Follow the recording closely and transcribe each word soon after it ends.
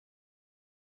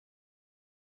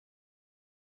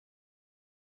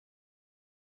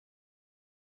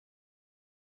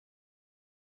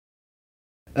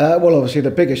Well, obviously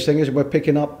the biggest thing is we're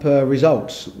picking up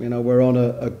results. You know, we're on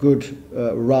a good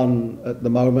run at the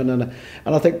moment, and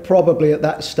I think probably at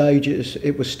that stage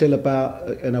it was still about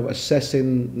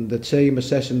assessing the team,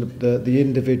 assessing the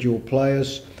individual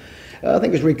players. I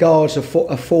think as regards a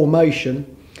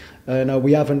formation,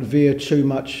 we haven't veered too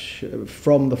much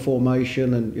from the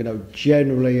formation, and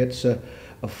generally it's a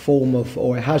form of,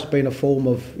 or it has been a form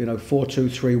of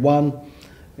 4-2-3-1.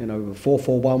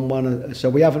 4-4-1-1. So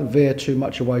we haven't veered too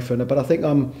much away from it. But I think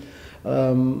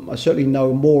I certainly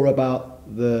know more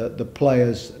about the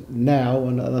players now,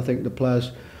 and I think the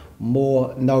players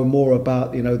know more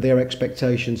about their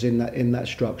expectations in that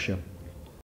structure.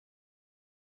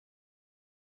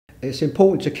 It's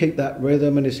important to keep that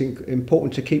rhythm, and it's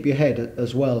important to keep your head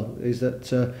as well. Is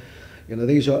that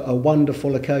these are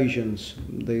wonderful occasions,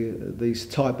 these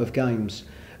type of games.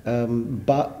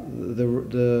 But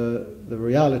the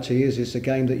reality is it's a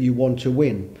game that you want to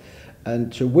win,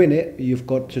 and to win it you've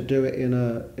got to do it in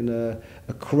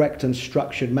a correct and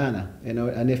structured manner.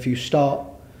 And if you start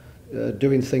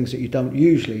doing things that you don't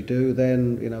usually do,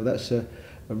 then that's a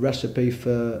recipe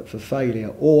for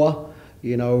failure. Or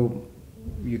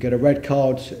you get a red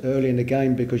card early in the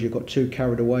game because you've got too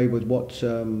carried away with what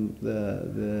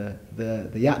the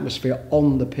atmosphere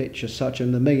on the pitch as such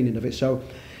and the meaning of it. So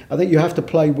I think you have to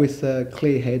play with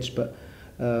clear heads, but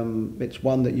it's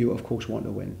one that you, of course, want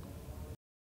to win.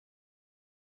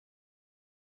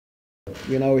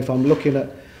 If I'm looking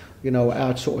at,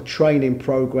 our sort of training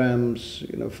programs,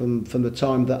 from the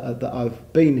time that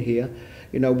I've been here,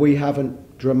 we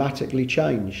haven't dramatically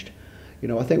changed.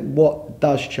 I think what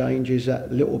does change is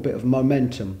that little bit of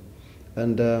momentum,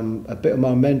 and a bit of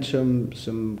momentum,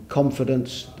 some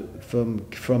confidence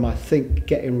from I think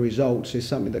getting results is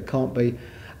something that can't be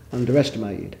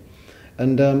underestimated,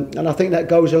 and I think that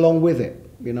goes along with it.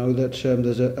 That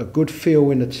there's a good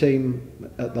feel in the team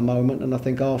at the moment, and I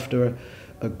think after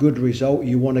a good result,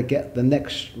 you want to get the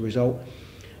next result.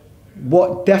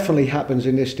 What definitely happens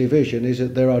in this division is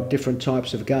that there are different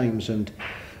types of games, and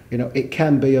it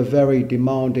can be a very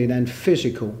demanding and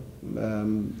physical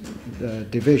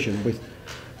division with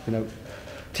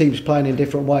teams playing in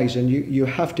different ways, and you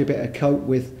have to be able to cope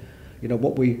with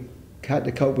what we had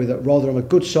to cope with, rather on a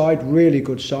good side, really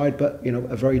good side, but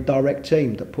a very direct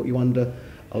team that put you under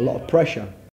a lot of pressure.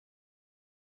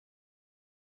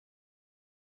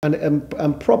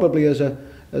 And probably as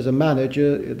a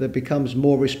manager, there becomes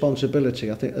more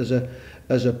responsibility. I think as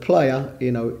a player,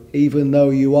 even though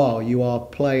you are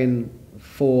playing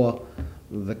for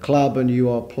the club and you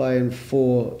are playing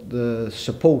for the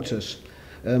supporters,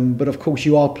 but of course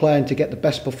you are playing to get the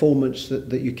best performance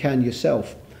that you can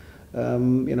yourself.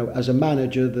 As a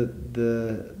manager,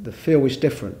 the feel is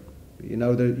different.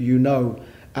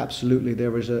 Absolutely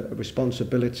there is a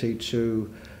responsibility to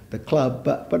the club,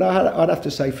 but I'd have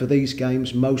to say for these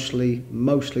games mostly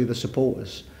the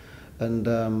supporters, and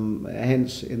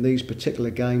hence in these particular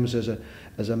games as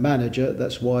a manager,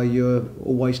 that's why you're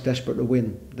always desperate to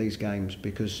win these games,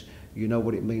 because you know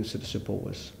what it means to the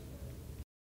supporters.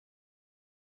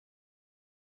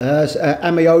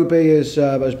 Amiobi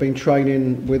has been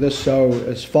training with us, so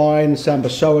it's fine.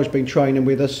 Sambasoa has been training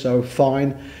with us, so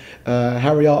fine.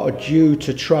 Harriet are due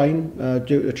to train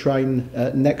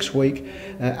next week,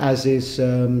 as is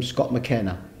Scott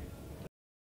McKenna.